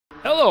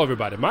Hello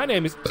everybody, my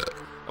name is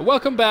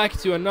welcome back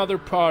to another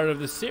part of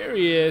the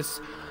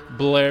series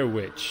Blair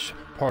Witch,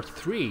 part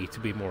 3 to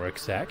be more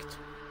exact.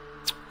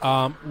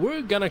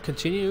 We're gonna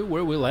continue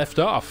where we left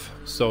off,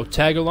 so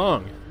tag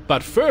along.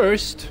 But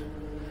first,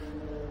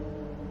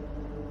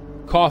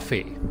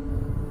 coffee.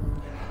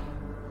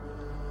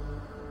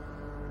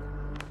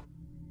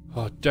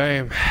 Oh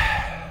damn.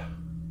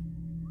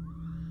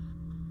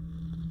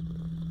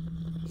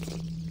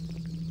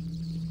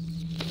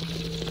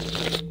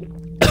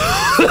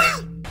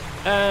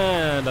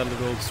 And a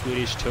little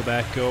Swedish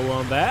tobacco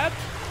on that,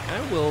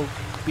 and we'll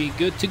be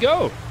good to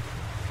go.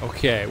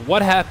 Okay,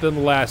 what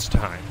happened last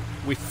time?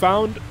 We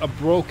found a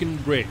broken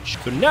bridge.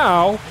 So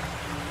now,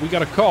 we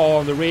got a call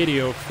on the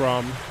radio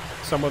from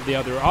some of the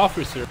other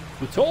officers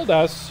who told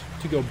us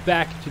to go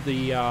back to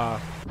the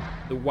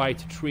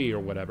white tree or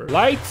whatever.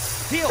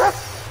 Lights!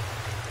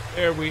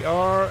 There we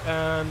are,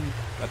 and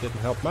that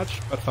didn't help much,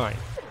 but fine.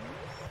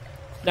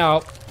 Now,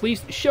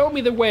 please show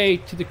me the way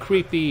to the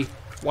creepy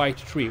white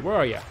tree. Where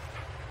are you?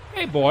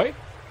 Hey, boy.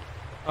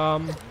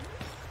 Am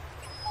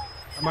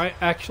I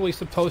actually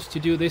supposed to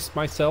do this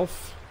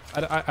myself?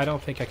 I don't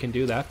think I can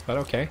do that, but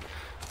okay.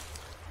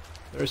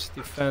 There's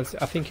the fence.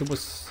 I think it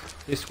was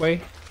this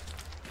way.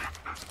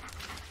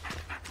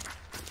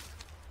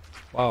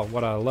 Wow,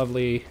 what a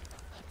lovely,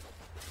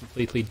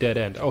 completely dead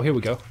end. Oh, here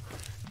we go.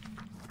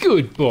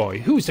 Good boy.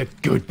 Who's a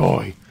good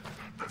boy?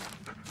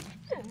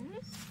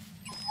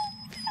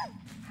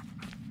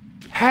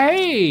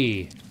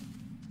 Hey!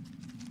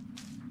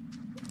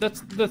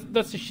 That's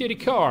a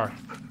shitty car.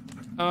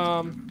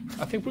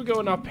 I think we're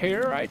going up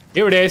here, right?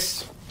 Here it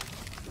is.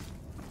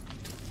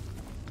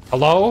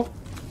 Hello?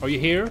 Are you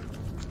here?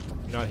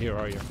 You're not here,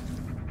 are you?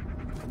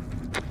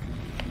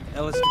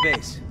 Ellis to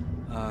base.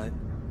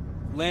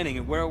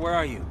 Lanning, where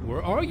are you?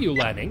 Where are you,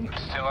 Lanning?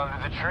 Still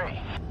under the tree.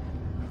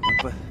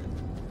 But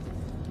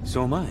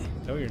so am I.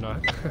 No, you're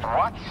not.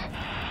 What?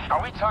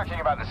 Are we talking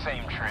about the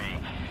same tree?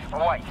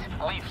 White,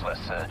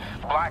 leafless,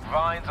 black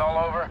vines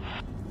all over?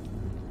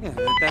 Yeah,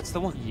 that's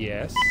the one.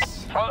 Yes.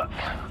 Well, look,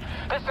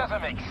 this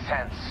doesn't make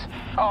sense.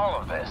 All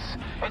of this.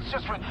 It's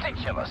just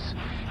ridiculous.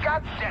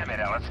 God damn it,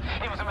 Ellis.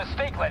 It was a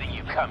mistake letting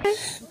you come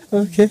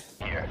Okay.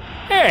 here.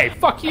 Hey,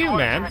 fuck you, You wanted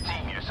man. to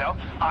redeem yourself.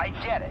 I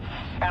get it.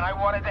 And I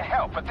wanted to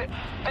help, but this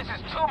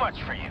is too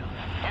much for you.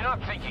 You're not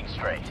thinking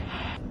straight.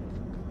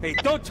 Hey,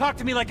 don't talk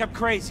to me like I'm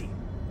crazy.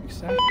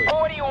 Exactly.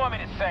 Well, what do you want me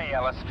to say,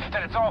 Ellis?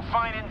 That it's all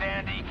fine and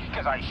dandy?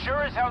 Because I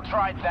sure as hell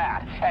tried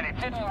that, and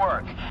it didn't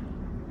work.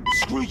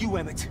 Screw you,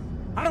 Emmett.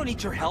 I don't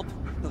need your help.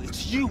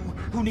 It's you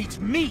who needs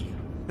me.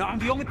 Now, I'm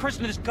the only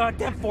person in this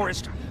goddamn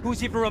forest who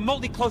is even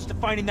remotely close to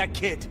finding that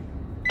kid.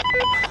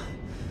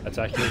 That's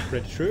actually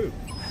pretty true.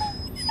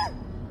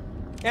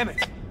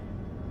 Emmett.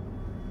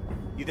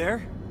 You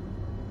there?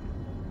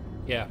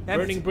 Yeah,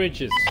 Emmett. burning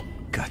bridges.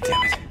 God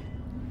damn it.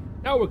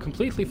 Now we're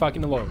completely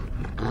fucking alone.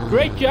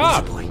 Great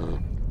job! Boy.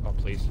 Oh,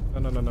 please. No.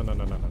 No.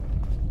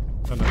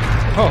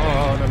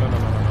 Oh,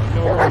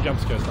 no more jump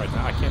scares right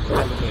now. I can't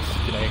handle this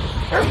today.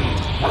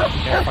 I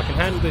can't fucking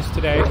handle this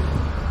today.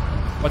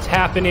 What's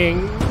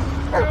happening?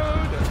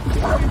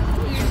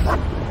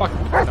 Fuck,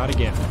 not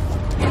again.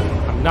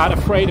 I'm not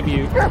afraid of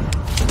you.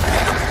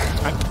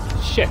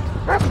 Shit.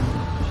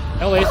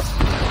 Ellis.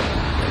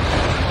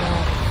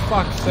 Oh,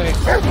 fuck's sake.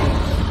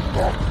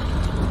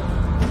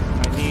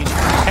 I need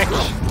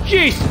protection.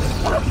 Jesus!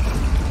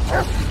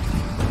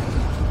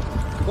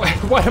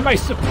 What am I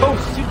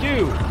supposed to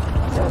do?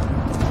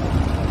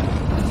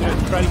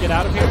 Try to get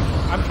out of here?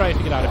 I'm trying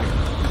to get out of here.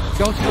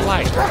 Go to the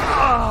light.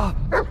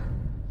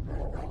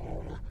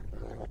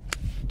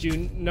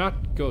 Do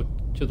not go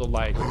to the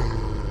light.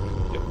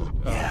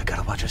 Yeah,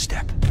 gotta watch your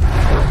step. Did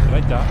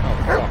I die? Oh,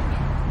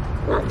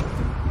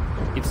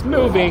 fuck. It's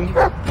moving.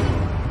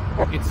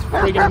 It's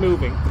friggin'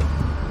 moving.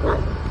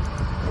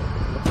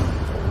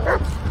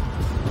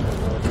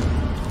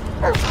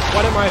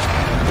 What am I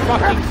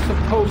fucking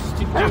supposed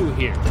to do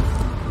here?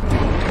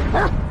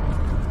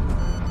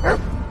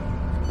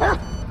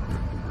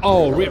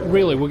 Oh,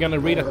 really? We're gonna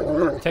read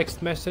a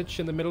text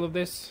message in the middle of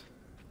this?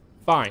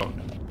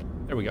 Fine.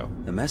 There we go.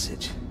 A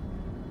message?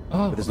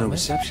 Oh, But there's no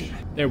reception.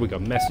 There we go.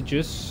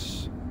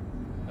 Messages.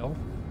 Oh,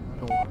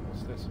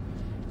 what's this?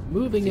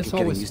 Moving is You're getting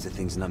always used to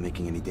things not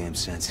making any damn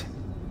sense.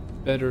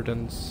 better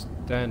than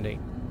standing.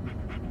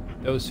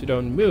 Those who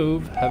don't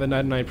move have a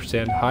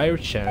 99% higher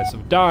chance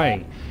of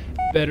dying.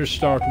 Better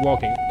start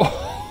walking.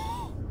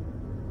 Oh.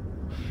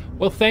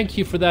 Well, thank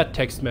you for that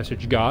text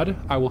message, God.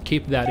 I will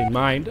keep that in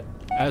mind,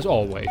 as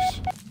always.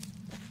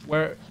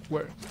 What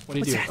are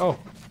you doing? Oh.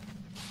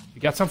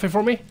 You got something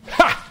for me?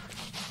 Ha!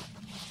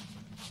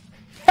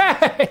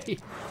 Hey!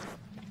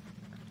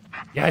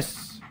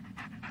 Yes!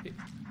 Here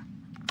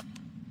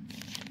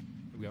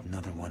we go.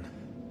 Another one.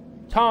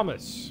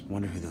 Thomas!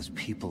 Wonder who those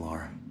people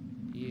are.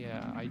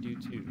 Yeah, I do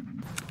too.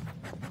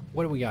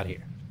 What do we got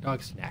here?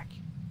 Dog snack.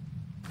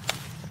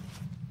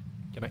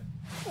 Can I?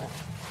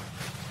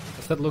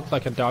 Does that look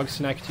like a dog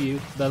snack to you?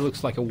 That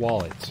looks like a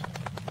wallet.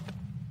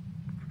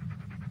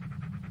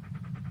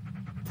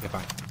 Okay,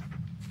 fine.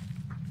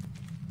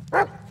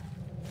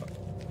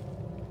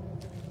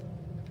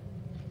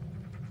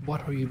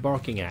 What are you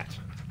barking at?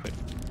 Wait.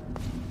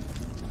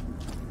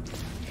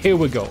 Here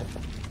we go.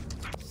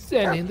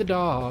 Send in the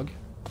dog.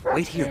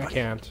 Wait here, I buddy.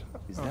 can't.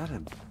 Is that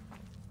a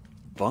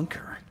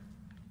bunker?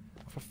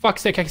 For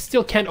fuck's sake, I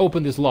still can't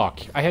open this lock.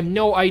 I have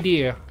no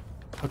idea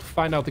how to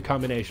find out the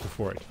combination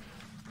for it.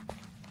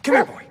 Come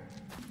here, boy.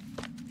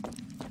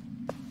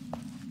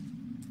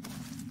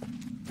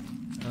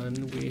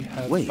 And we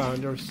have Wait.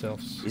 found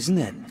ourselves Isn't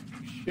that...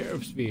 a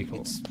sheriff's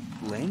vehicle. It's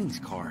Lanning's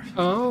car.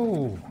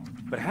 Oh.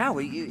 But how?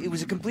 It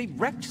was a complete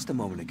wreck just a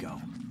moment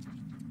ago.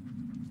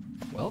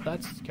 Well,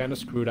 that's kind of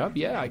screwed up.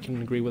 Yeah, I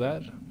can agree with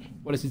that.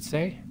 What does it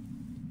say?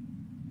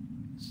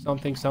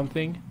 Something,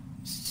 something.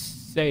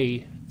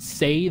 Say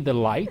the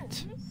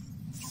light.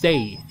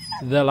 Say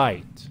the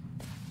light.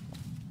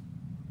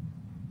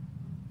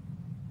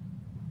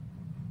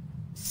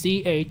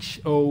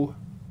 CHOE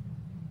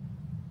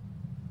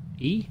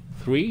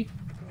 3.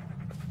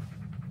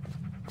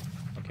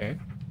 Okay.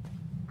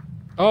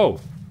 Oh.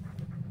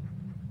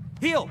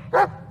 Heel!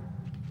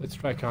 Let's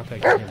try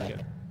contacting him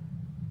again.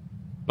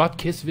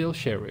 Butkissville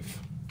Sheriff.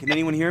 Can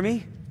anyone hear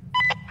me?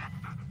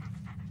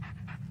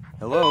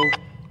 Hello?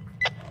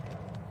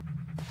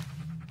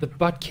 The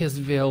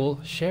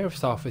Butkissville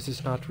Sheriff's Office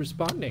is not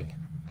responding.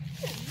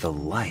 The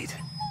light.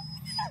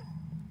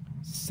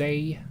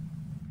 Say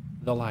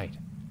the light.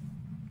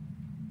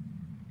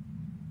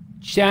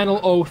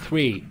 Channel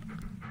 03.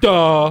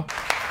 Duh!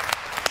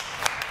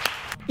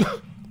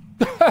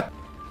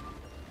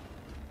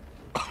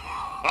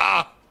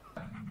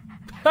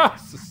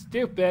 So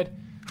stupid.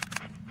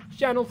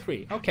 Channel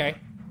 3. Okay.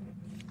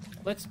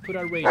 Let's put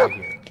our radio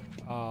here.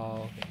 There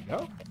you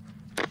go.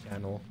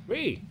 Channel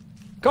 3.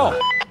 Go!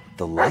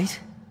 The light?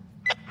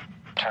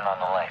 Turn on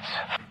the lights.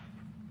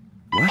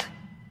 What?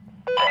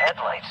 The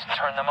headlights,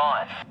 turn them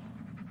on.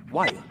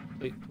 Why?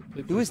 Please,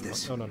 Who is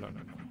this? No.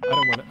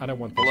 I don't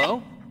want this.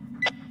 Hello?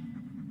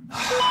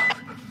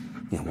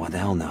 Yeah, why the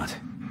hell not?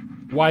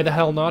 Why the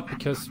hell not?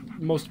 Because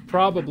most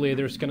probably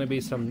there's gonna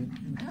be some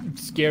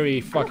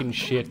scary fucking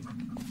shit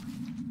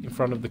in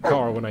front of the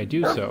car when I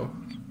do so.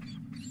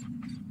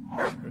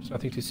 There's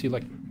nothing to see.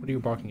 Like, what are you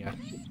barking at?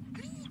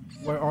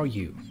 Where are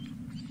you?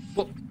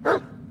 Well,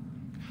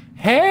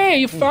 hey,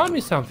 you found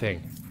me something.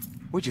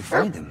 Where'd you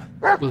find him?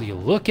 Will you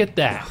look at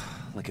that?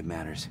 Like it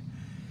matters.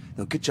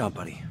 No, good job,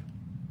 buddy.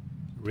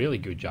 Really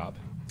good job.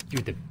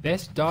 You're the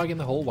best dog in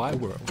the whole wide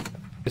world.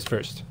 This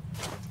first.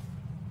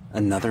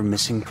 Another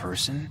missing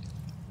person?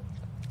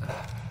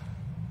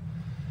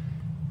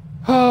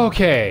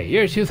 Okay,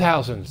 year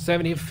 2000,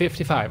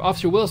 1755.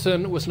 Officer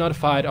Wilson was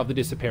notified of the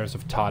disappearance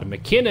of Todd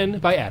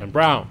McKinnon by Adam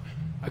Brown.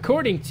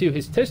 According to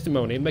his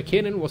testimony,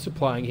 McKinnon was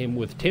supplying him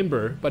with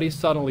timber, but he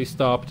suddenly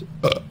stopped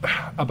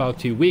about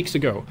 2 weeks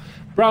ago.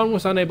 Brown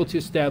was unable to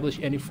establish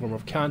any form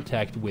of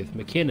contact with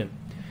McKinnon.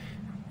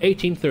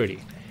 1830.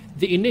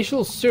 The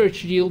initial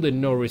search yielded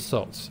no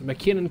results.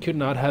 McKinnon could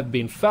not have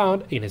been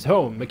found in his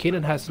home.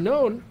 McKinnon has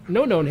no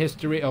known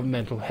history of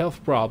mental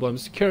health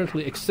problems.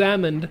 Currently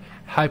examined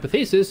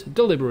hypothesis,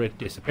 deliberate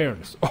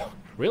disappearance. Oh,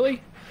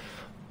 really?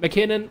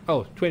 McKinnon,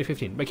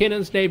 2015.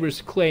 McKinnon's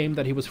neighbors claim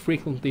that he was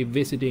frequently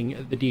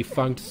visiting the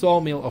defunct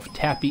sawmill of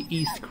Tappy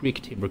East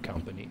Creek Timber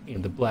Company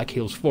in the Black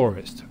Hills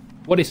Forest.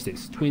 What is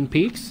this, Twin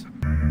Peaks?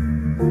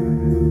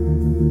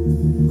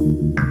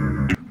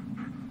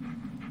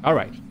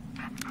 Alright.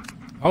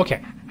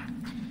 Okay.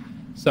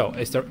 So,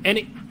 is there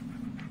any...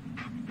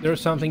 There's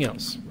something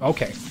else.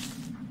 Okay.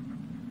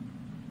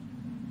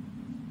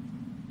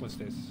 What's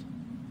this?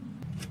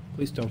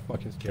 Please don't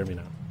fucking scare me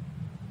now.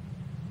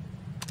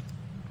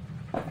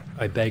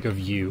 I beg of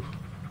you.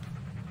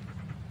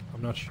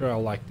 I'm not sure I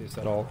like this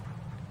at all.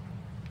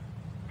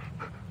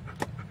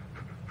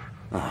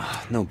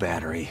 No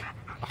battery.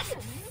 Oh,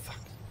 for fuck's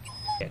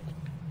sake.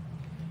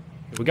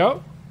 Here we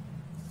go.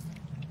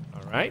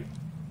 Alright.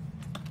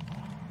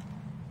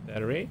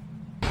 Battery.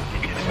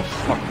 Oh,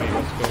 fuck me,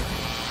 let's go.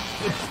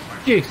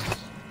 Jesus.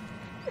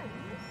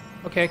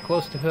 Okay,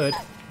 close to hood.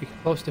 You can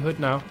close to hood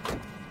now.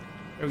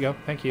 There we go,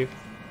 thank you.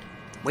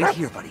 Wait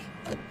here, buddy.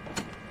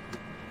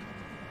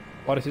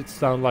 Why does it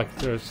sound like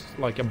there's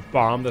like a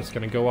bomb that's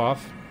gonna go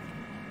off?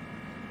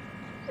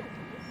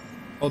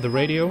 Oh, the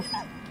radio?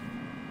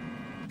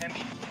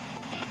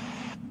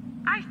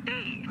 I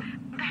see.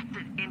 That's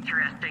an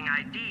interesting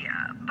idea.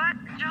 But,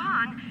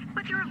 John,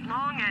 with your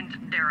long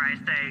and, dare I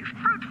say,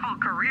 fruitful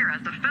career as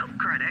a film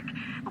critic,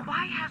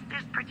 why has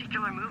this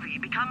particular movie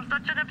become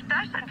such an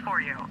obsession for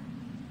you?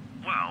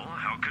 Well,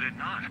 how could it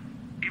not?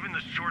 Even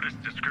the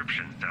shortest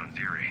description sounds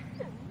eerie.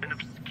 An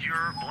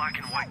obscure black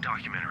and white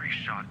documentary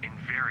shot in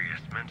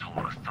various mental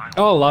asylums.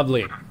 Oh,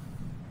 lovely.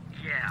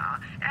 Yeah,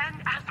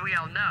 and as we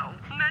all know,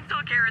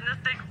 mental care in the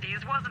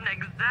 60s wasn't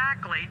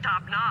exactly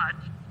top-notch.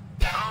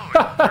 Oh,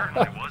 it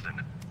certainly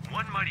wasn't.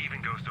 One might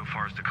even go so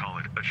far as to call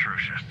it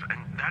atrocious, and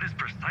that is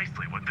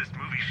precisely what this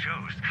movie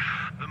shows.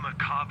 The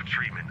macabre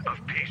treatment of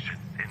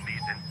patients in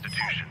these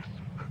institutions.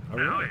 Oh,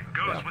 Now, really? it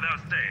goes Yeah. without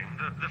saying,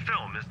 the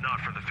film is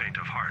not for the faint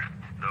of heart.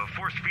 The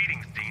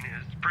force-feeding scene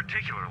is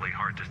particularly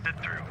hard to sit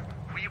through.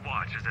 We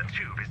watch as a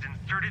tube is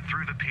inserted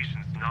through the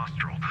patient's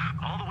nostril,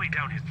 all the way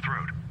down his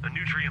throat. A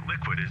nutrient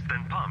liquid is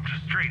then pumped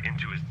straight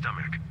into his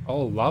stomach.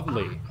 Oh,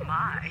 lovely. Oh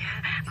my,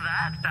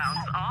 that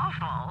sounds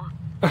awful.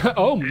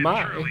 Oh It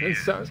my, truly it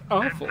is. sounds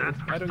And awful. that's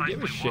I don't give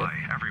a precisely shit. why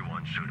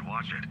everyone should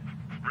watch it.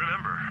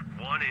 Remember,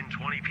 1 in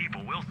 20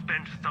 people will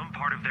spend some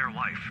part of their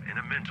life in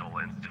a mental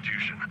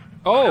institution.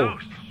 Oh, Who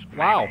knows?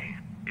 wow. Maybe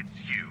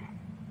it's you.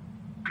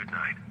 Good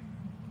night.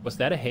 Was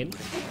that a hint?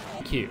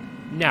 Thank you.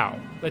 Now,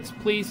 let's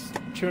please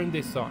turn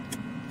this on.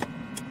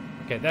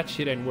 Okay, that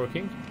shit ain't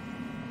working.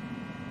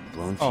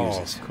 Blown Oh,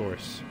 fuses. of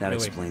course. That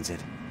Really. explains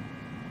it.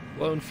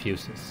 Blown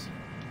fuses.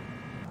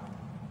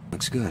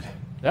 Looks good.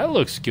 That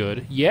looks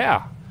good.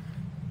 Yeah.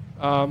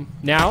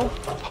 Now?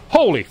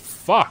 Holy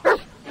fuck!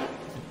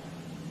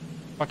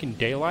 Fucking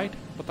daylight?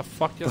 What the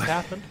fuck just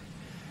happened?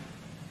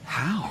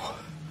 How?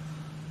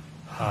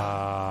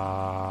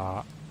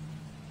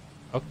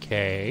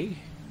 Okay.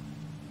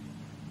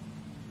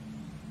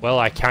 Well,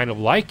 I kind of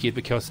like it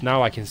because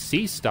now I can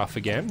see stuff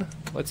again.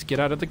 Let's get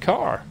out of the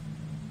car.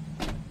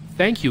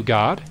 Thank you,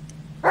 God.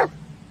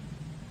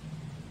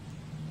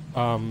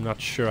 Not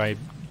sure I'd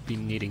be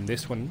needing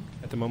this one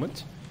at the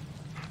moment.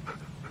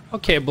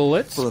 Okay,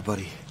 bullets. Bullet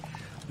buddy.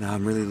 Now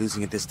I'm really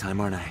losing it this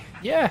time, aren't I?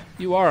 Yeah,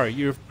 you are.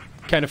 You're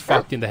kind of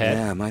fucked in the head.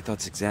 Yeah, my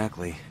thoughts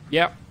exactly.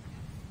 Yep.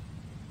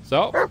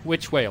 So,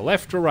 which way?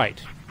 Left or right?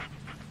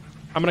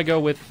 I'm gonna go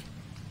with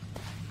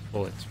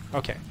bullets.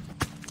 Okay.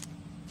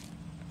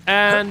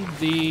 And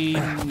the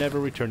never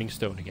returning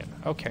stone again.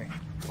 Okay.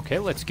 Okay,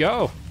 let's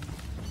go.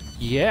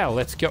 Yeah,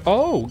 let's go.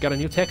 Oh, got a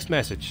new text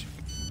message.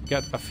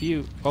 Got a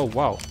few. Oh,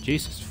 wow.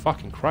 Jesus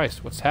fucking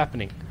Christ. What's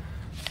happening?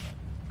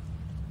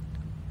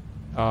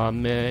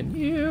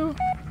 Menu.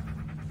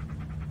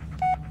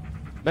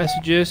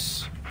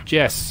 Messages.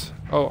 Jess.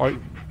 Oh,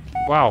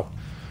 wow.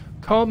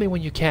 Call me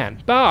when you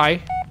can.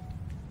 Bye.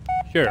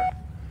 Sure.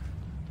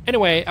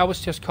 Anyway, I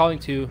was just calling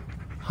to...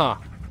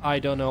 I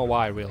don't know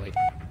why, really.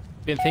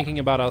 Been thinking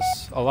about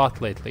us a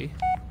lot lately.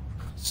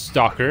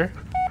 Stalker.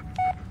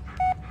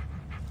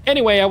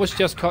 Anyway, I was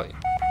just calling...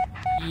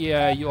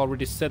 Yeah, you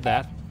already said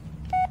that.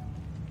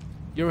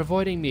 You're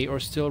avoiding me or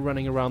still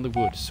running around the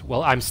woods?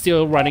 Well, I'm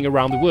still running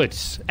around the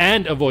woods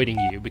and avoiding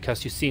you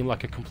because you seem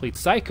like a complete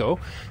psycho.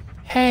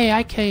 Hey,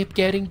 I keep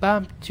getting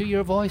bumped to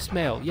your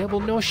voicemail. Yeah, well,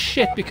 no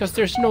shit, because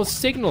there's no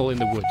signal in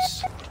the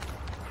woods.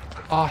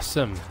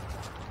 Awesome.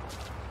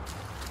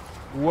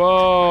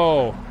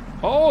 Whoa.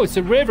 Oh, it's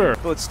a river.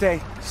 Bullet,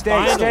 stay. Stay,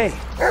 Finally. stay.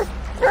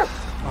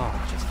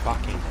 Oh, just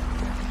fucking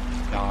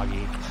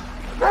doggy.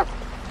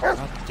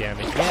 God damn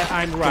it. Yeah,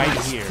 I'm right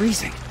It's here.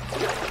 freezing.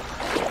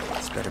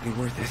 This better be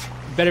worth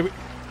it. Better.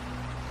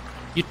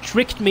 You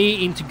tricked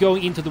me into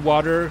going into the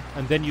water,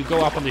 and then you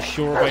go up on the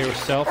shore by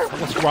yourself.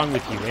 What's wrong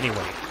with you,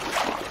 anyway?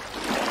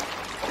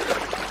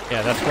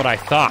 Yeah, that's what I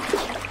thought.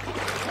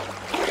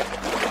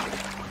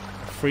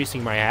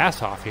 Freezing my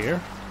ass off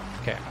here.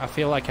 Okay, I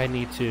feel like I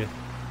need to...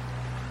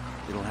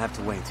 It'll have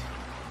to wait.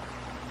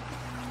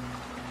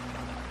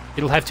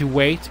 It'll have to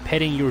wait.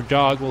 Petting your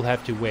dog will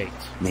have to wait.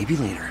 Maybe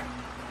later.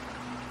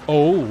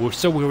 Oh,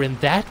 so we're in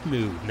that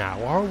mood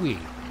now, are we?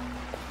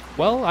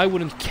 Well, I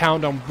wouldn't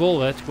count on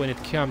Bullet when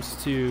it comes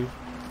to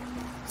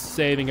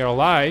saving our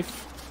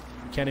life.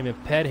 Can't even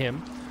pet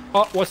him.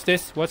 Oh, what's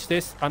this? What's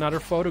this? Another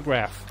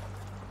photograph.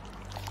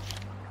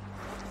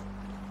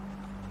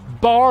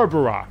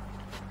 Barbara.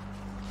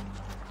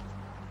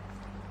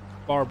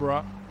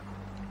 Barbara,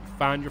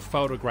 found your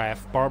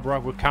photograph. Barbara,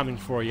 we're coming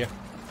for you.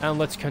 And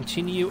let's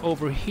continue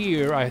over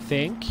here, I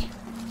think.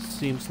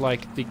 Seems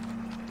like the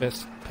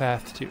best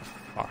path to...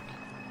 Fuck.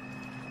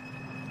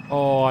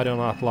 Oh, I do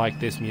not like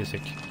this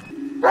music.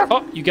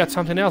 Oh, you got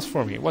something else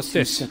for me. What's Two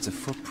this? sets of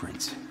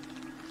footprints.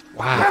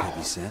 Wow.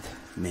 Heavy set.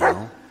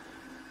 Male.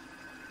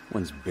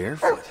 One's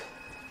barefoot.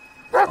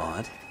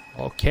 Odd.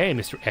 Okay,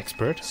 Mr.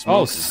 Expert. Smoking, Oh,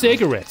 huh?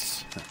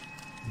 cigarettes. If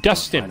I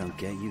Dustin. don't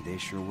get you, they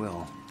sure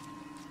will.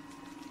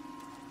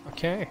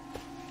 Okay.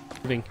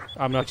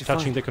 I'm not What'd you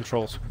touching find? the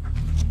controls.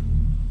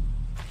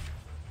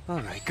 All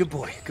right, good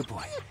boy, good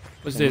boy.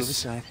 What's Now move this?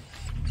 aside.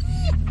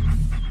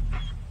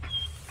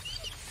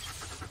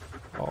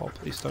 Oh,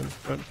 please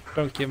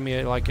don't give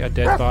me like a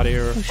dead body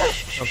or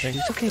something.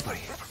 It's okay, buddy.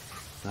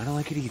 I don't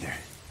like it either.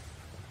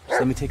 Just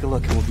let me take a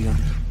look and we'll be on.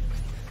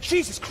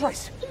 Jesus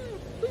Christ!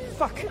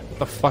 Fuck! What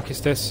the fuck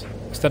is this?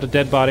 Is that a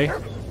dead body?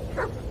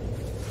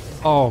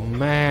 Oh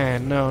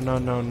man, no.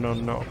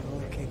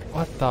 Okay.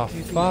 What the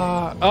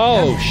fuck?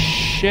 Oh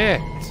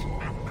shit!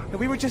 No,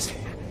 we were just.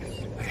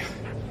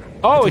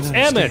 Oh, I it's don't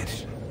Emmett!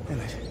 understand.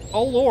 Emmett.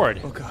 Oh lord!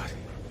 Oh God.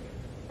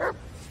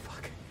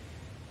 Fuck.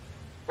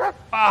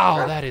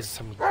 Wow, that is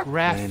some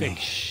graphic Lenny.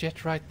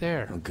 shit right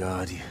there. Oh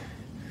God.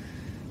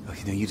 Oh,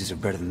 you know you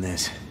deserve better than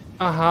this.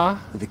 Uh-huh.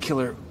 The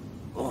killer,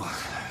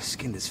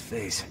 skinned his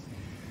face.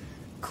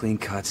 Clean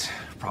cuts,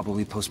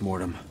 probably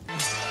post-mortem.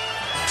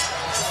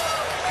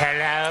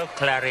 Hello,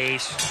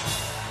 Clarice.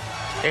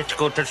 It's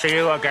good to see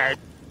you again.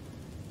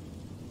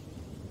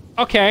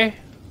 Okay.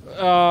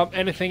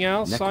 Anything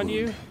else Neck on wound.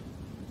 you?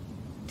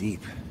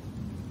 Deep.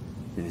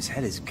 And his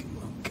head is, oh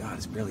God,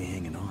 it's barely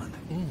hanging on.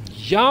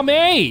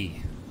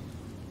 Yummy!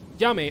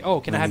 Yummy. Oh,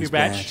 can I have your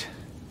badge?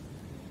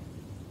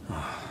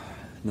 Oh,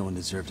 no one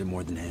deserved it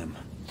more than him.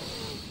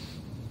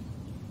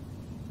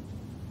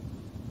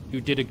 You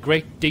did a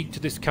great deed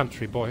to this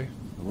country, boy.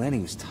 The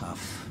landing was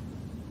tough.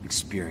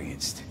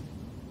 Experienced.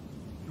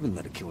 He wouldn't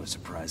let a killer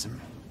surprise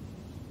him.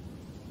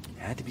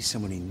 It had to be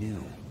someone he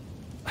knew.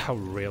 Oh,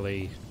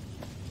 really?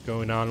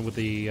 Going on with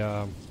the,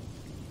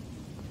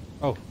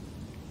 Oh.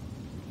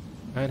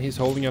 And he's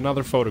holding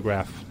another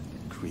photograph.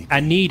 Creepy.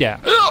 Anita!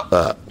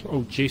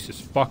 Oh, Jesus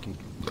fucking...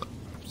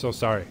 I'm so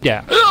sorry.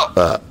 Yeah.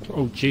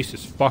 Oh,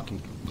 Jesus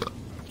fucking...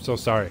 I'm so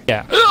sorry.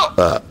 Yeah.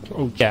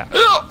 Oh, yeah.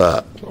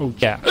 Oh,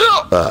 yeah.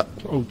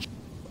 Oh,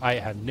 I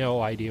had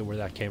no idea where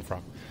that came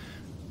from.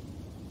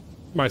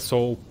 My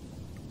soul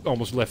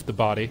almost left the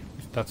body,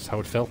 if that's how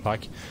it felt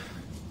like.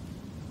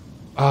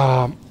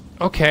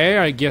 Okay,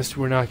 I guess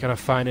we're not gonna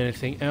find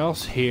anything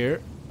else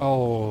here.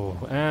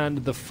 Oh,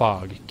 and the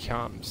fog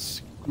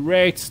comes.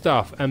 Great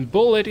stuff. And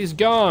Bullet is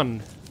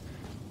gone.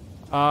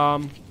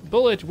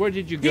 Bullet, where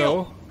did you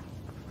go?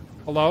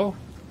 Hello?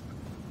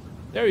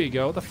 There you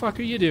go. The fuck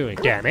are you doing?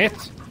 Damn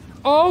it!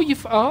 Oh,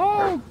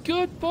 oh,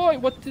 good boy.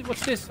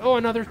 What's this? Oh,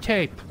 another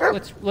tape.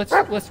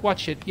 Let's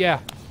watch it.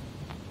 Yeah.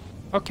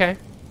 Okay.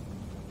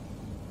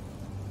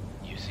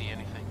 You see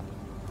anything?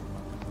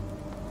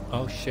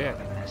 Oh shit.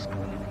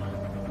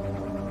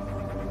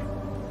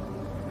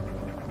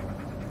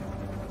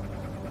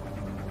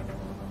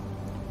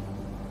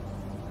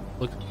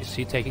 Look, is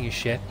he taking a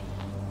shit?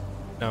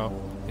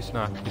 No, he's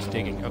not. He's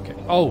digging. Okay.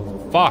 Oh,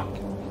 fuck.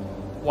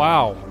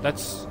 Wow,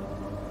 that's...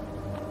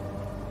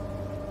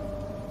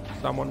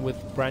 Someone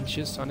with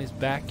branches on his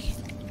back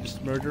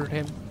just murdered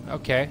him.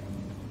 Okay.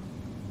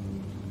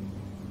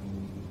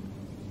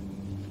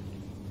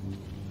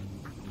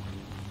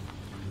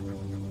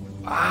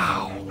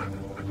 Wow.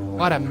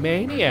 What a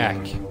maniac.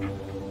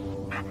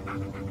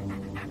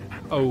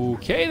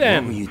 Okay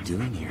then. What were you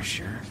doing here,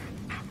 Sheriff?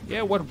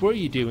 Yeah, what were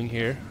you doing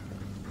here?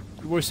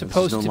 You were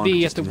supposed to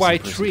be at the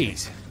White Tree.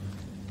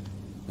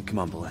 Well, come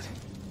on, Bullet.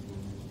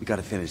 We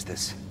gotta finish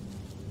this.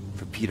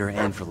 For Peter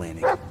and for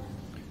Lanning.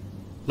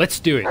 Let's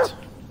do it.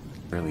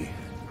 Really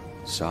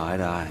saw eye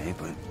to eye,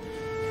 but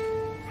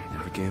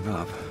never gave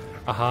up.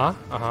 Uh-huh,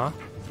 uh-huh.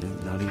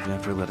 Not even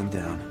after I let him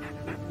down.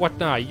 What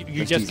now?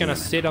 You're just gonna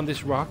sit on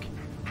this rock?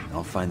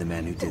 I'll find the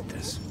man who did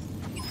this.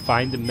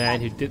 Find the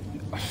man who did...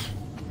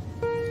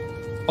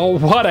 Oh,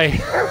 what a...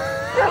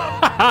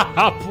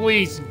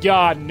 Please,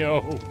 God,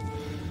 no.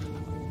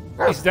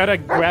 Is that a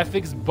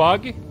graphics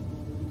bug?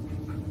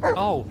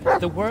 Oh,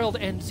 the world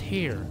ends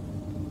here.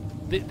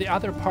 The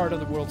other part of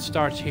the world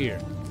starts here.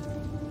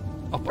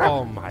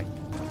 Oh my.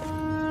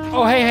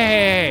 Oh,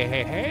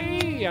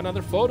 hey,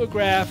 another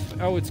photograph.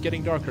 Oh, it's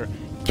getting darker.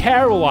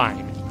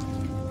 Caroline.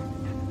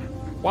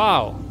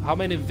 Wow, how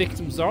many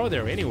victims are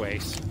there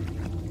anyways?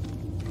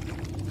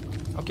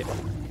 Okay.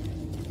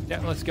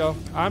 Yeah, let's go.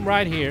 I'm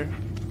right here.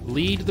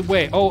 Lead the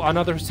way. Oh,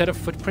 another set of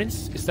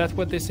footprints? Is that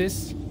what this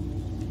is?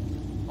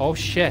 Oh,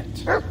 shit.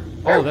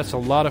 Oh, that's a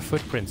lot of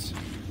footprints.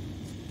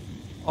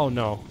 Oh,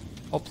 no.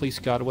 Oh, please,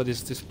 God, what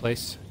is this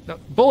place? No,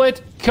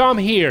 Bullet, come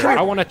here.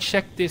 I want to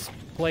check this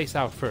place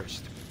out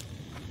first.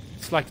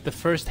 It's like the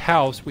first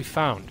house we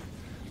found.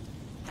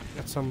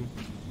 Got some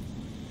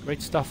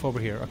great stuff over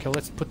here. Okay,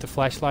 let's put the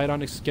flashlight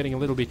on. It's getting a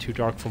little bit too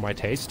dark for my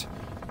taste.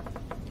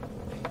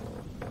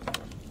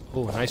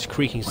 Oh, nice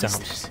creaking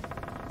sounds.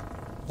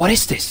 What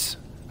is this?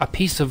 A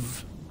piece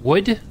of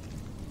wood?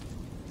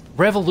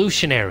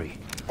 Revolutionary.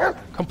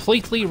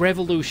 Completely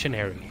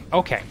revolutionary.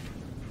 Okay.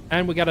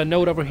 And we got a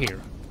note over here.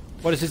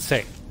 What does it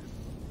say?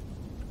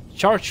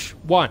 Charge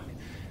 1.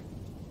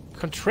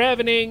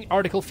 Contravening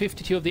Article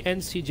 52 of the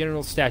NC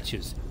General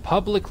Statutes.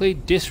 Publicly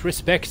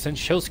disrespects and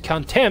shows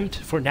contempt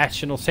for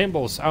national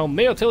symbols, our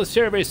military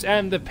service,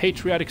 and the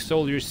patriotic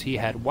soldiers he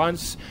had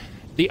once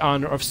the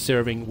honor of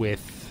serving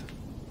with.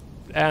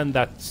 And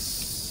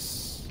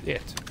that's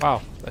it.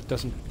 Wow, that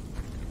doesn't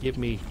give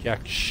me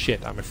jack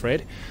shit, I'm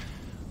afraid.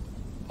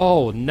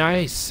 Oh,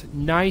 nice.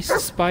 Nice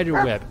spider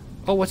web.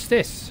 Oh, what's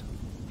this?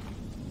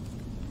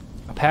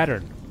 A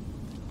pattern.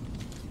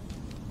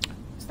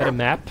 Is that a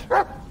map?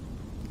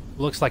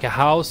 Looks like a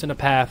house and a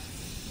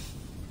path.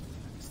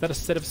 Is that a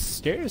set of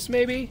stairs,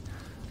 maybe?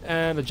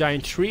 And a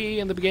giant tree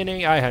in the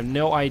beginning. I have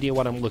no idea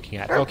what I'm looking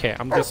at. Okay,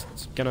 I'm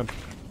just gonna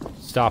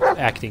stop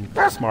acting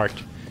smart.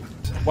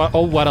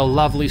 Oh, what a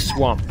lovely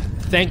swamp.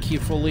 Thank you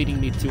for leading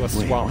me to a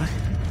swamp. What?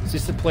 Is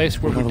this the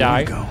place where we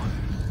die?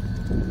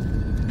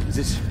 Is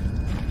this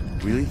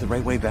really the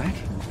right way back?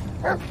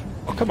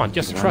 Oh, come on,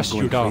 just trust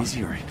your dog.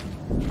 Crazy, or...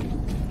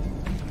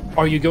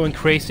 Are you going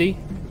crazy?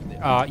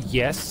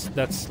 Yes,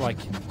 that's like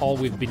all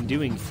we've been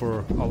doing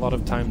for a lot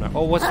of time now.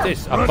 Oh, what's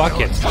this? A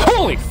bucket.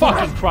 Holy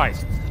fucking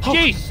Christ!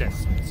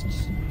 Jesus!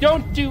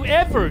 Don't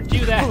ever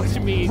do that to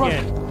me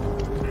again.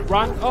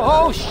 Run.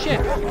 Oh, shit!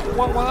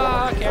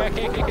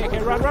 Okay.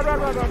 Run.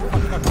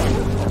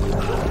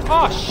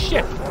 Oh,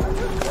 shit!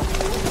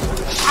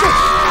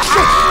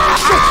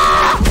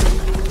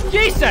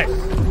 Jesus!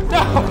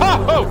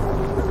 No!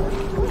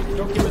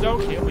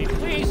 Don't kill me,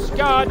 please,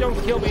 God,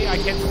 don't kill me. I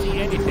can't see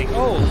anything.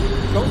 Oh,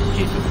 don't,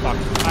 Jesus fuck.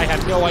 I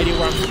have no idea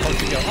where I'm supposed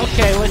to go.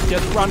 Okay, let's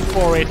just run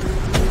for it.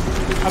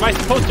 Am I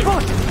supposed to?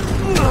 What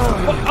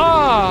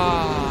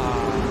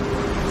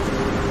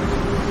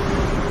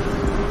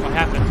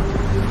happened?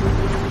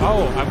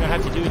 Oh, I'm gonna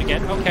have to do it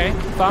again. Okay,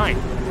 fine.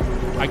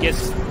 I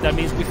guess that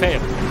means we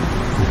failed.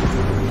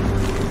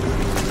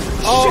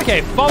 Okay,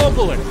 follow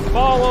bullet.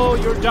 Follow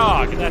your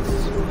dog. That's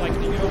like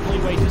the only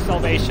way to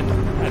salvation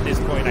at this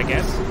point, I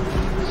guess.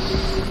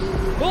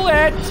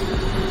 Bullet!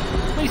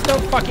 Please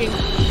don't fucking...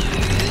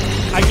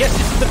 I guess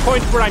this is the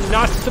point where I'm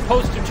not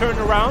supposed to turn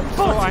around,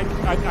 so I'm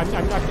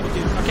not gonna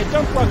do... Okay,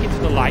 don't walk into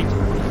the light.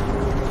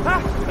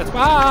 Ah, that's...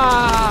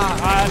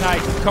 Ah! And I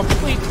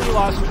completely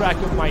lost track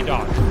of my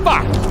dog.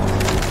 Fuck!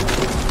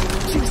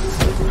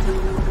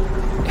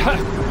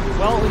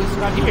 Well, he's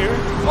not here.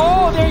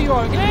 Oh, there you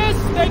are. Yes,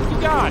 thank you,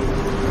 God.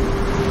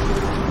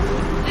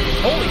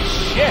 Holy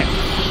shit.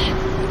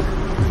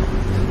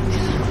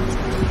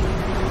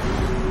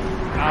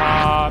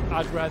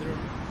 I'd rather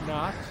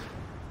not.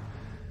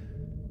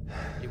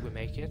 Did we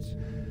make it?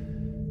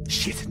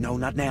 Shit, no,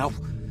 not now.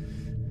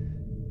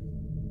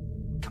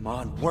 Come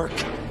on, work.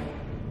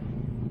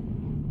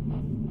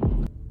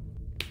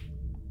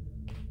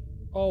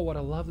 Oh, what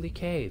a lovely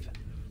cave.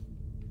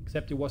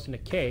 Except it wasn't a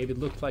cave, it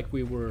looked like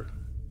we were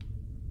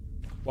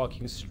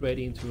walking straight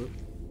into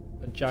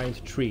a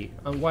giant tree.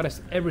 And why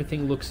does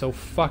everything look so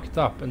fucked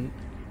up and...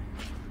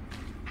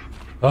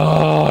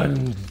 Oh,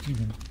 and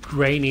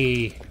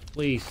grainy.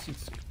 Please,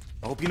 it's...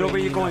 I hope you know where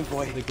you're going,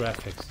 boy. The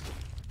graphics.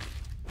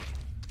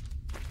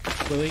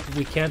 Really?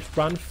 We can't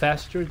run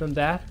faster than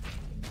that?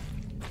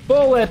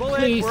 Bullet,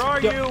 please! Where are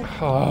you?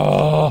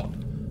 Oh.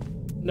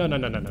 No.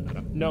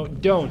 No,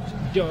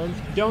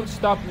 don't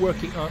stop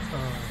working on...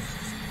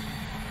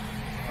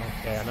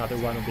 Okay, another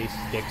one of these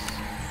sticks.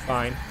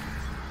 Fine.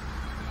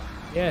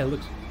 Yeah, it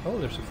looks... Oh,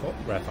 there's a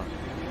photograph on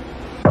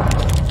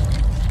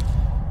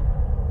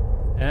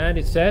it. And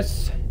it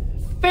says...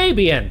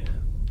 Fabian!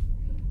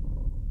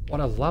 What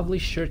a lovely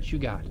shirt you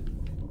got.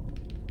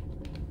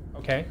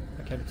 Okay,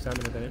 I can't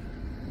examine it then.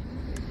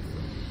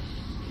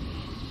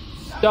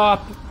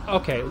 Stop!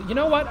 Okay, you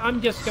know what?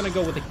 I'm just gonna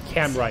go with the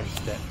camera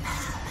instead.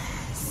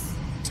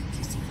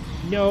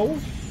 No.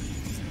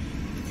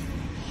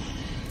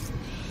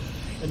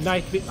 The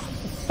night vision. Oh,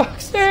 for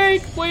fuck's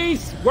sake,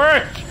 please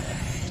work!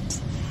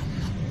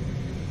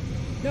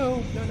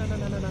 No.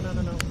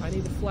 I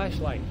need a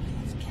flashlight.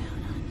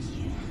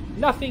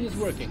 Nothing is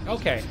working.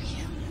 Okay.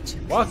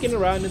 Walking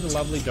around in the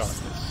lovely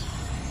darkness.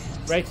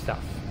 Great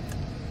stuff.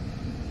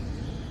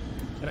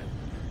 Can I...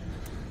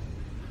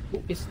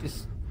 Who is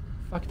this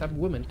fucked up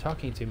woman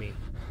talking to me?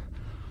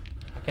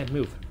 I can't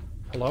move.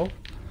 Hello?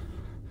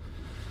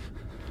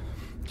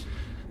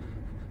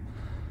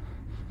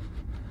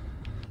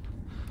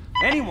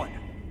 Anyone?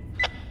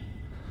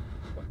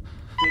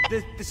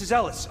 This is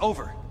Ellis.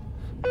 Over.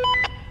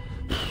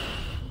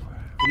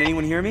 Can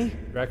anyone hear me?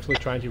 You're actually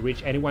trying to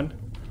reach anyone?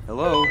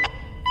 Hello?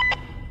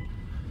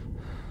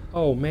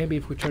 Oh, maybe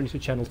if we turn to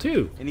channel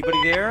 2.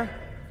 Anybody there?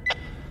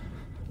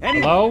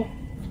 Anyone? Hello?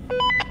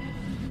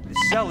 This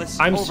is Ellis.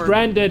 I'm over.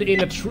 stranded in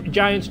a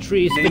giant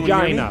tree's Can anyone hear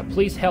vagina. me?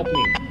 Please help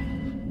me.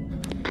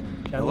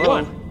 Channel Hello?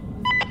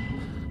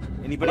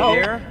 1. Anybody Hello?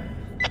 there?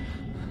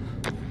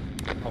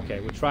 Okay,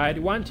 we tried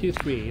 1, 2,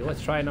 3.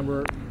 Let's try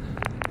number...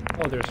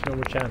 Oh, there's no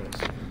more channels.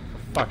 For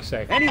fuck's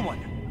sake. Anyone?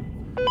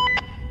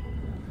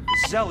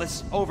 This is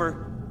Ellis.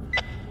 Over.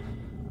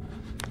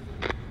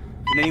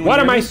 Can anyone What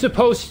hear am I me?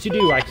 supposed to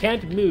do? I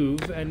can't move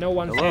and no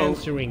one's Hello?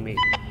 answering me.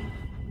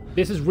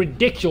 This is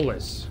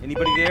ridiculous.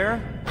 Anybody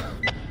there?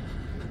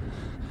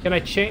 Can I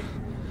change?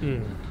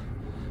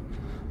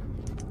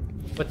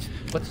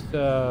 What's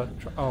the...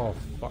 Oh,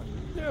 fuck.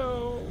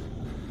 No.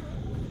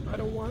 I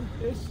don't want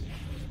this.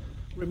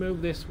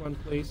 Remove this one,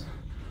 please.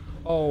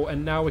 Oh,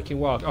 and now we can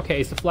walk. Okay,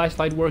 is the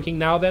flashlight working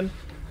now then?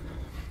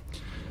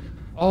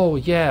 Oh,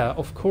 yeah,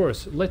 of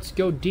course. Let's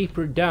go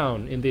deeper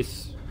down in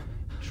this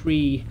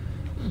tree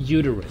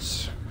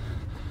uterus.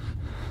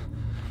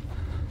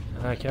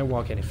 I can't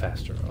walk any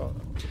faster. Oh,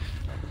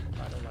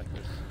 I don't like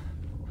this.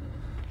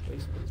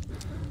 Please.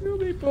 Kill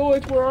me,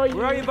 Bullet, where are you?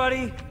 Where are you,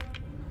 buddy?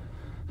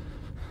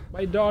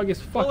 My dog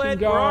is fucking Bullet,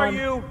 gone. where are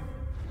you?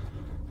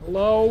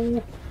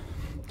 Hello?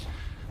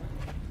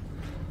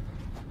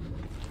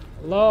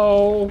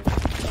 Hello?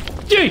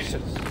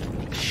 Jesus!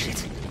 Shit.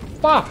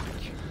 Fuck!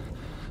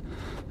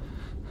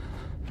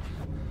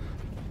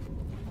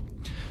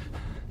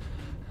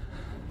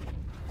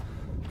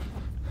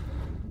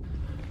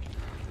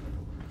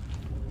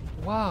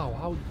 Wow,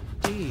 how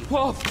deep.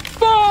 Whoa!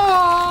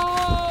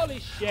 Holy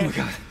shit! Oh my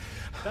god.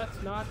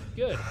 That's not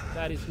good.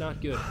 That is not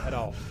good at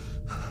all.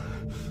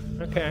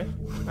 Okay.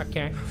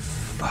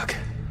 Fuck.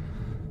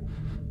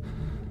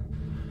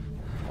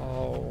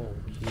 Oh,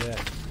 yes.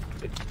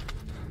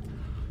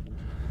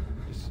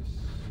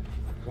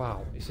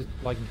 Wow, is it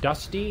like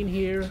dusty in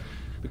here?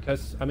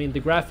 Because, I mean, the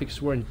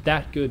graphics weren't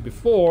that good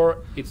before.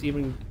 It's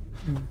even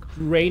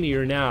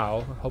grainier now.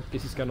 I hope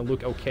this is gonna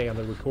look okay on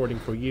the recording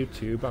for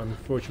YouTube.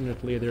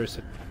 Unfortunately, there's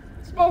a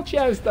Small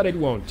chance that it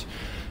won't.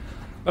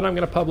 But I'm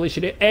gonna publish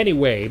it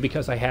anyway,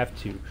 because I have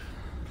to.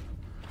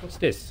 What's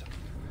this?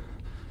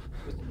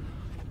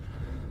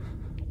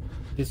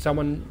 Did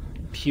someone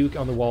puke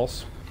on the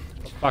walls?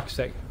 For fuck's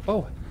sake.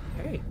 Oh,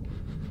 hey. Okay.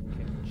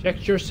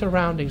 Check your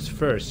surroundings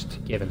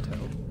first,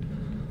 GivenToe.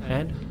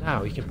 And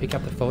now you can pick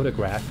up the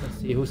photograph and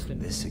see who's in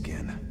This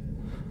again.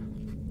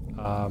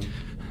 Well,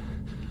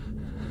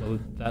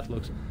 that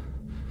looks...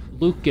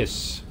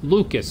 Lucas.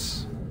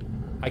 Lucas.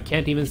 I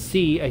can't even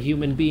see a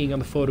human being on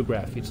the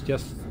photograph. It's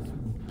just...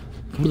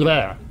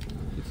 Blah.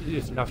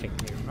 It's nothing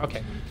here.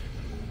 Okay.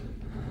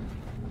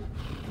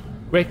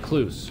 Great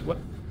clues. What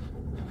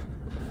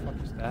the fuck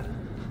is that?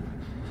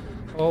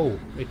 Oh,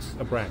 it's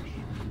a branch.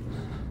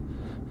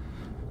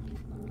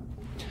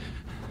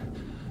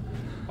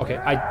 Okay,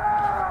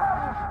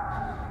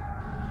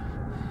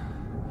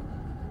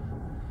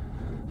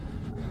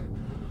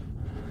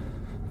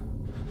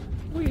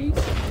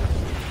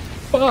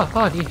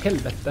 Fan i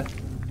helvete.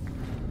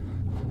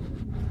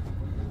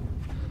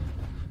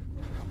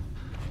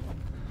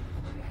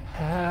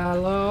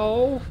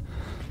 Hello?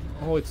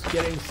 Oh, it's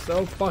getting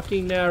so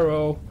fucking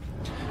narrow.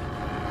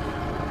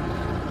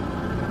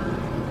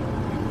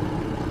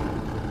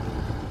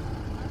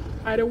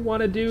 I don't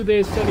want to do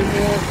this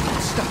anymore.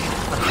 Stop.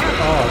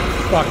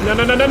 Oh, fuck. No,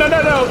 no, no, no, no,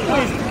 no, no,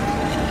 please.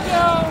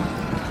 No.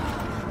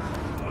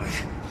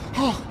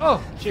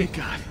 Oh, thank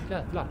God.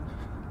 God.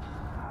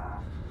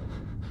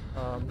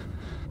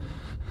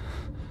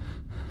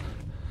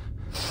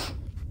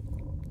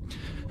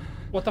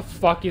 What the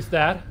fuck is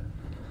that?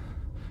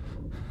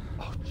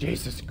 Oh,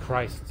 Jesus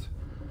Christ.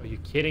 Are you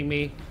kidding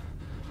me?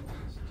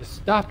 Just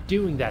stop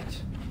doing that.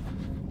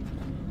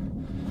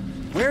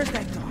 Where's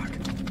that dog?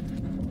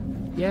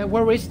 Yeah,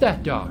 where is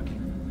that dog?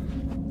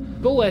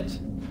 Bullet,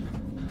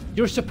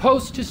 you're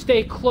supposed to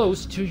stay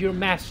close to your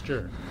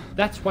master.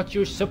 That's what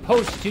you're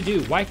supposed to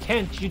do. Why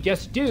can't you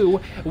just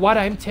do what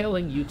I'm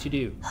telling you to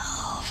do?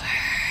 Over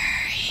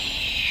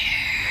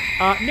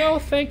here. No,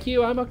 thank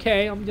you. I'm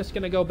okay. I'm just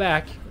gonna go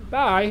back.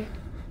 Bye.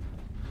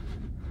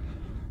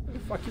 Are you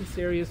fucking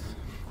serious?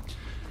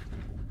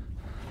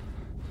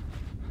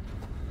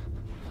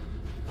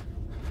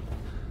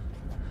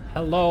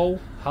 Hello?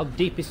 How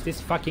deep is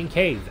this fucking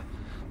cave?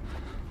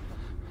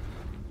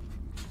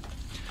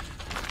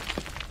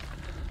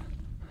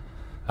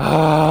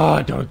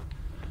 Don't.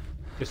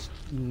 Just.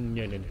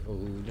 No.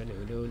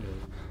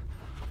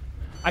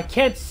 I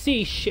can't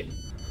see shit.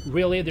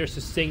 Really? There's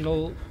a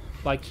signal,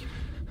 like,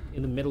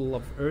 in the middle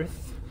of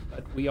Earth?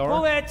 But we are.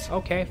 Bullet!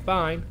 Okay,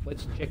 fine.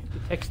 Let's check the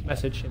text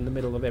message in the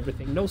middle of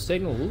everything. No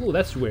signal. Ooh,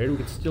 that's weird. We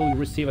can still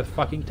receive a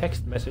fucking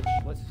text message.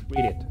 Let's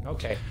read it.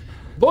 Okay.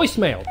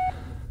 Voicemail!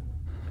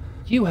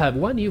 You have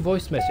one new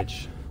voice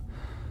message.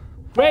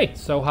 Great!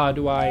 So how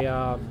do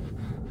I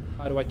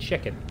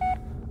check it?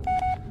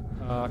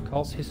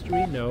 Calls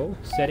history? No.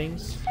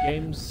 Settings?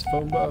 Games?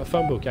 Phone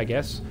book, I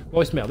guess.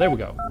 Voicemail, there we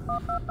go.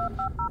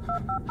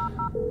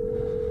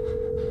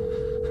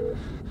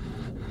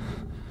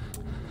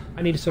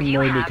 I need some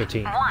more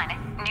nicotine. One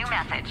new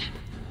message.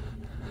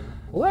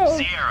 Hello?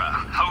 Sierra,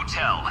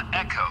 Hotel,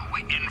 Echo,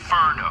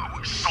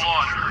 Inferno,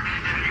 Slaughter.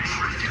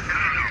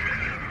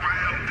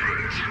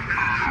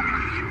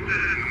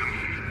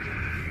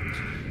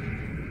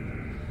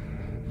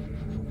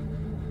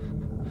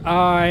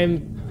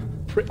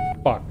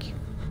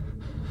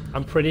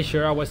 I'm pretty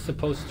sure I was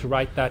supposed to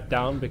write that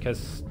down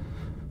because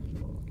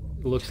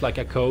it looks like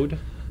a code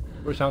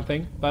or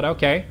something, but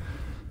okay.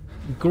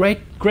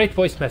 Great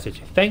voice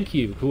message. Thank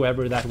you,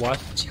 whoever that was.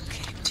 You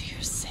came to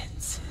your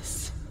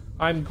senses.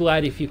 I'm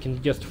glad if you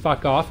can just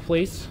fuck off,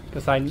 please,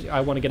 because I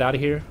want to get out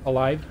of here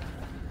alive.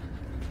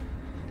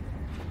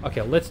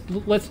 Okay, let's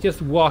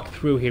just walk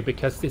through here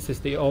because this is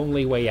the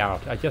only way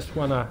out. I just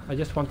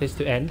want this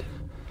to end,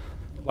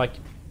 like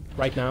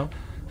right now.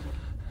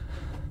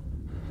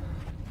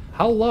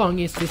 How long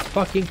is this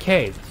fucking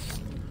cave?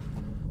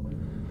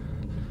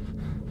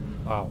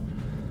 Wow.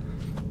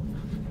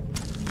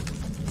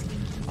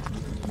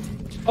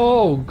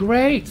 Oh,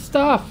 great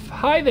stuff!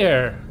 Hi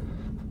there!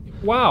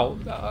 Wow,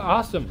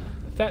 awesome.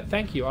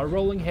 Thank you, our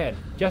rolling head.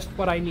 Just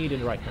what I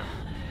needed right now.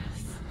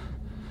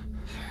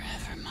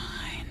 Forever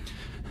mine.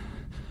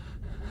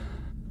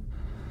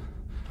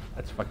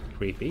 That's fucking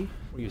creepy.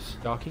 Were you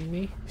stalking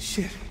me?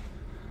 Shit.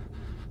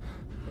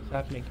 What's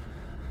happening?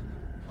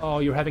 Oh,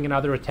 you're having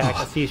another attack,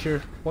 a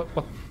seizure? What?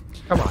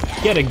 Come on,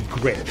 get a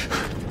grip.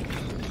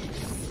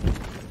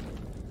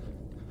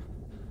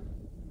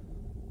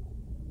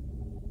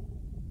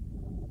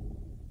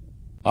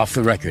 Off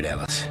the record,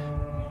 Ellis.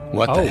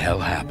 What the hell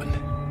happened?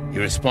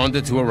 You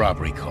responded to a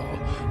robbery call.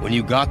 When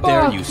you got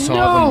there, you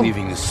saw them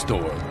leaving the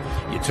store.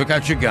 You took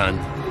out your gun.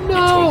 You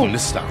told them to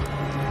stop.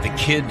 The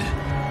kid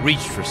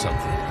reached for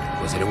something.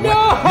 Was it a weapon?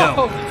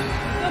 No!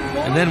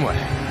 And then what?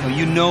 No,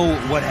 you know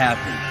what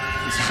happened.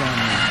 This is on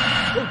me.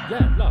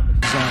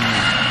 It's on me.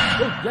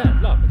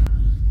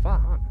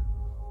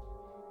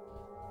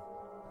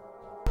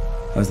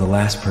 I was the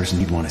last person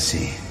you'd want to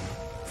see.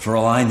 For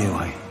all I knew,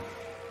 I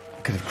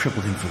could have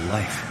crippled him for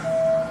life.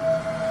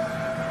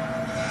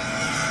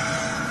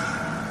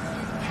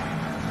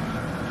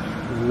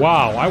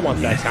 Wow, I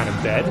want that kind of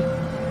bed.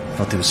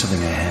 Felt there was something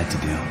I had to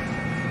do.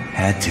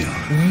 Had to.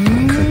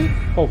 But couldn't.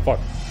 Oh, fuck.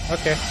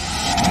 Okay.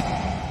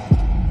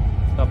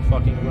 Stop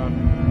fucking around.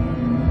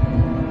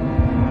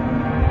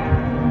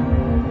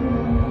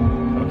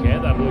 Okay,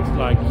 that looks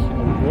like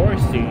a war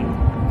scene.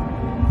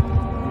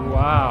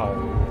 Wow.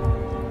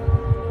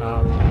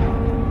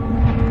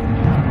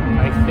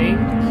 I think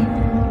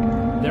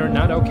they're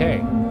not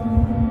okay.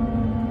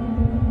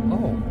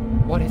 Oh,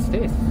 what is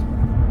this?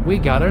 We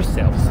got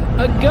ourselves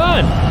a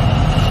gun!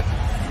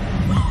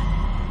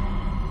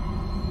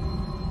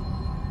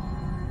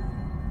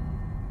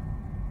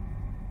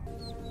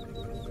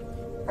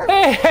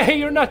 Hey,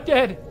 you're not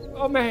dead!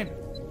 Oh man!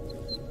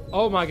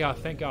 Oh my god,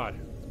 thank god.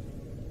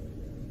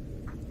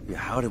 Yeah,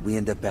 how did we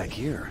end up back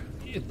here?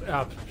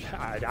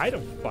 I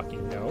don't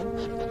fucking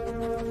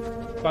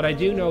know. But I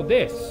do know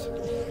this.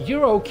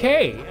 You're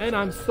okay, and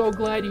I'm so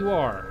glad you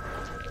are.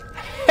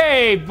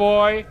 Hey,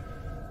 boy!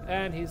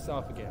 And he's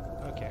off again.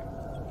 Okay.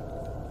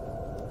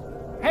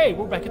 Hey,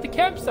 we're back at the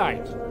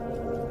campsite!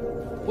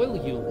 Will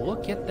you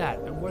look at that?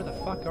 And where the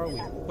fuck are we?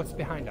 What's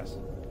behind us?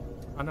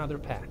 Another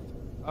path.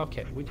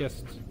 Okay, we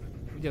just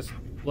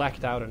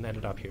blacked out and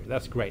ended up here.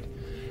 That's great.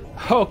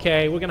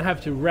 Okay, we're gonna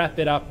have to wrap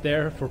it up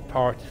there for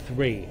part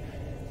 3.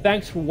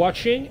 Thanks for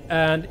watching,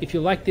 and if you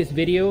like this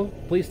video,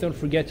 please don't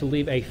forget to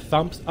leave a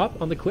thumbs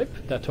up on the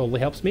clip. That totally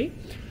helps me.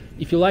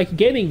 If you like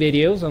gaming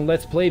videos and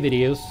Let's Play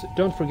videos,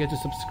 don't forget to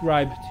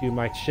subscribe to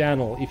my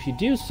channel. If you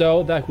do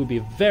so, that would be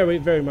very,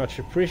 very much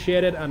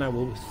appreciated, and I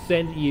will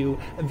send you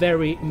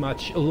very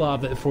much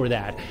love for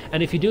that.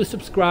 And if you do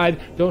subscribe,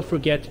 don't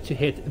forget to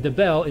hit the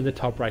bell in the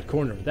top right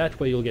corner. That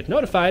way you'll get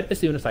notified as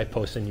soon as I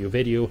post a new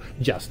video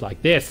just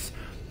like this.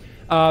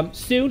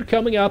 Soon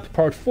coming up,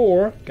 part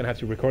 4. Gonna have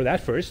to record that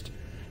first.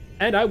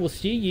 And I will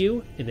see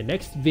you in the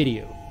next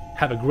video.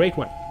 Have a great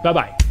one.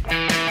 Bye-bye.